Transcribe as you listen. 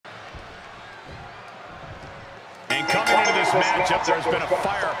this matchup, there's been a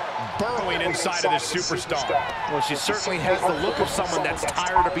fire burrowing inside of this superstar. Well, she certainly has the look of someone that's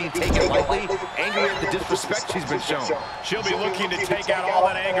tired of being taken lightly, angry at the disrespect she's been shown. She'll be looking to take out all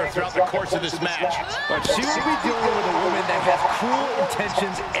that anger throughout the course of this match. But she will be dealing with a woman that has cruel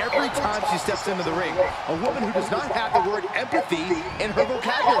intentions every time she steps into the ring. A woman who does not have the word empathy in her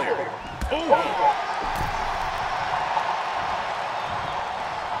vocabulary. Ooh.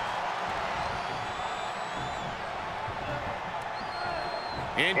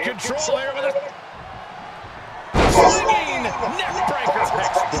 In control here with a swinging neckbreaker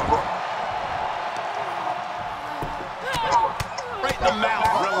textbook. Right in the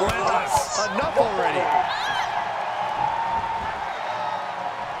mouth, relentless. Enough already.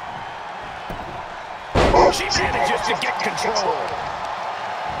 She manages to get control.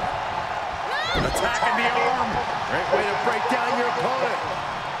 Attacking the arm. Great way to break down your opponent.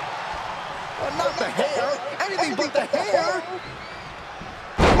 Not the hair. Anything but the hair.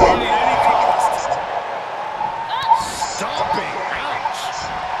 At any cost. Stomping. Ouch.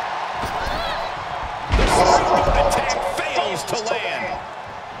 The springboard attack fails to land.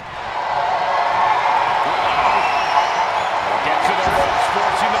 Get to the ropes,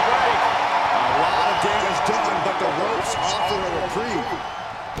 forcing the break. A lot of damage done, but the ropes offer a reprieve.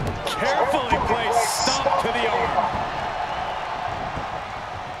 Carefully placed stomp to the arm.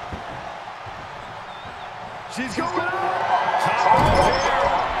 She's going up. Top rope here.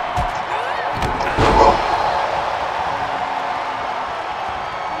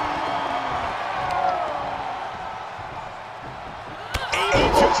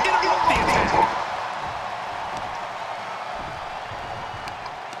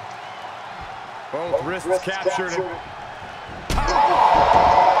 Both wrists captured.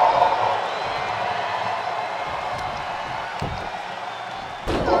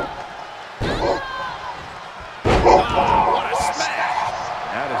 Oh, what a smash!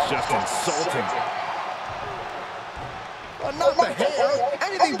 That is just insulting. Not the hair.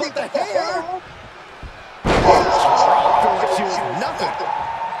 Anything but the hair. For what she was nothing.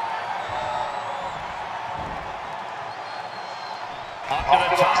 Up to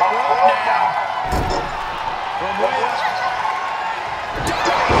the top rope now. From way up.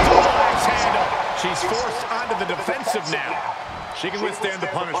 Axe handle. She's forced onto the defensive now. She can withstand the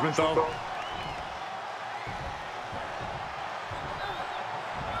punishment, though.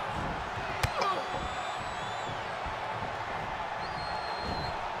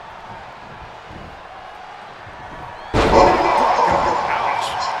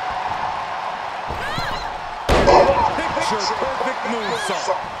 Perfect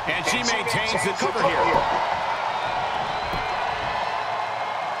moonsault. And she maintains the cover here.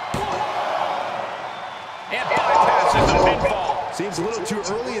 And bypasses the pinfall. Seems a little too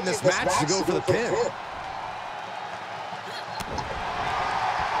early in this match to go for the pin.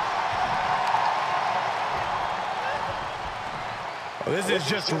 Oh, this is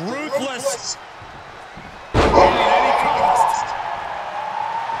just ruthless. At any cost.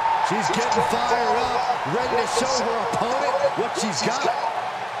 She's getting fired up, ready to show her opponent what she's got.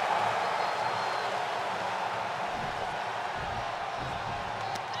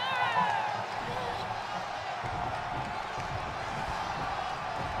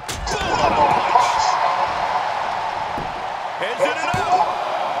 Is it enough?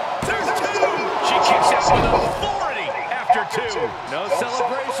 There's two. She kicks out with authority after two. No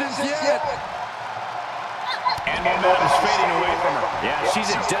celebrations yet. And momentum's fading away from her. Yeah, she's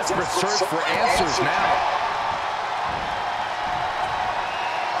in desperate search for answers now.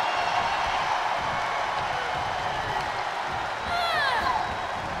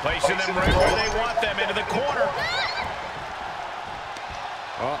 Placing them right where they want them, into the corner.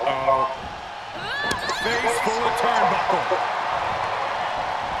 Uh-oh. Face full of turnbuckle.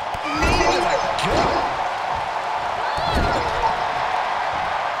 Knee to the gut.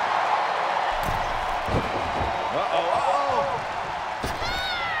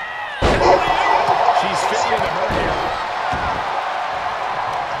 She's fitting into her here.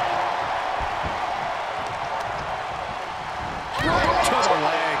 Right to the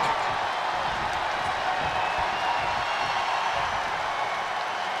leg.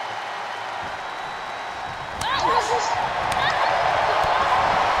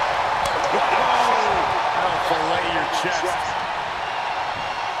 That'll fillet your chest.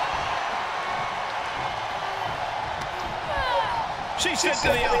 She's sent to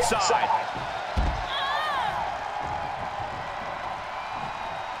the outside.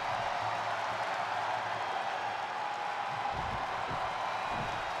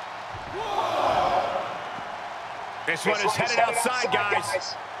 This one is headed outside,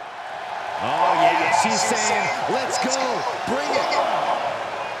 guys. Oh, yeah, she's saying, let's go, bring it.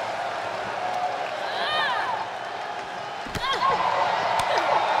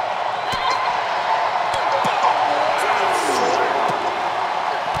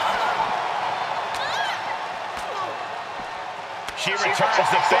 She returns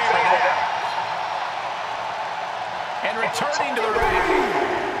the favor there. And returning to the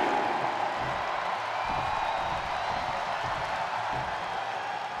ring.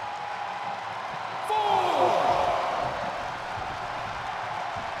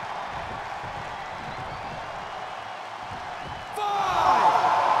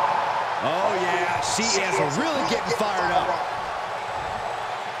 Oh, yeah, she is really getting fired up.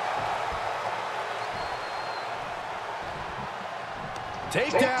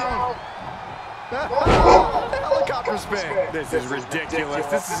 Takedown. Helicopter spin. This is ridiculous.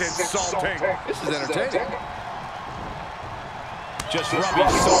 This is insulting. This is entertaining. Just rubbing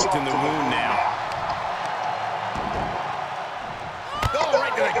salt in the wound now. Oh,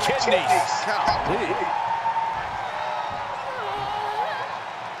 right to the kidneys. Golly.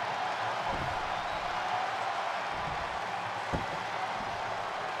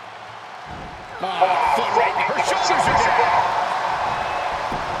 Oh, foot right. Her shoulders are down.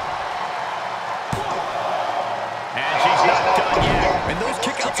 And she's not done yet. And those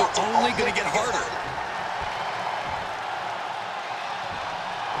kickouts are only going to get harder.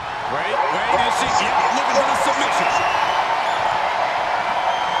 Wait to see. Yeah, looking for the submission.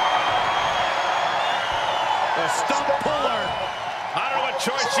 A stump puller. I don't know what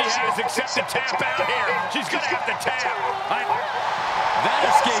choice she has except to tap out here. She's going to have to tap. That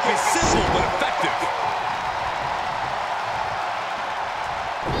escape is simple but effective.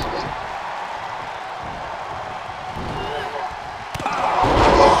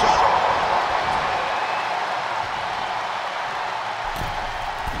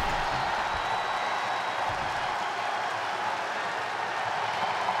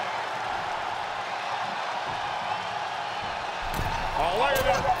 Oh, look at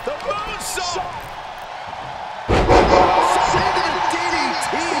that. The moonsault. Into the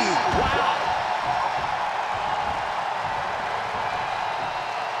DDT. Wow.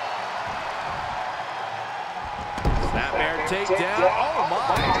 Snapmare takedown. Oh, my.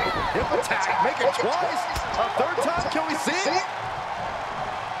 Hip attack. Make it twice. A third time. Can we see it?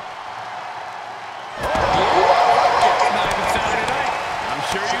 It's not even Saturday night. I'm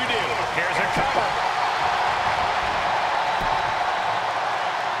sure you do. Here's a cover.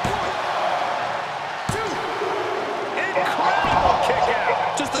 Incredible kick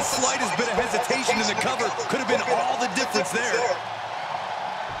out. Just the slightest bit of hesitation in the cover could have been all the difference there.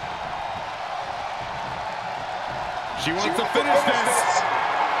 She wants to finish this.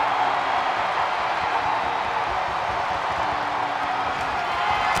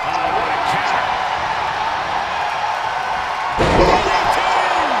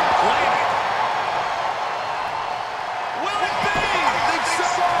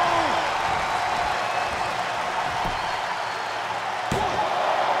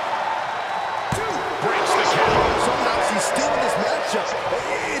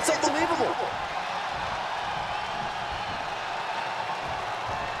 It's unbelievable.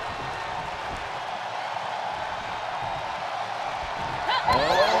 Oh,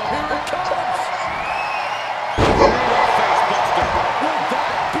 here it comes. Face buster. Will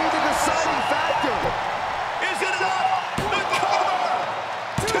that be the deciding factor? Is it enough? The cover.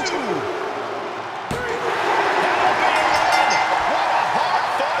 2, 3. That'll be it. What a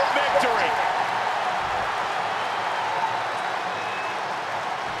hard-fought victory.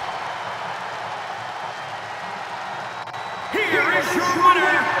 Here is your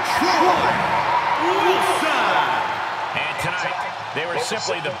winner, Torrie. And tonight, they were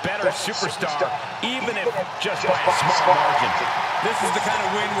simply the better superstar, even if just by a small margin. This is the kind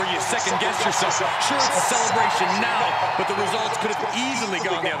of win where you second-guess yourself. Sure, it's a celebration now, but the results could have easily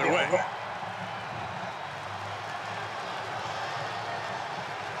gone the other way.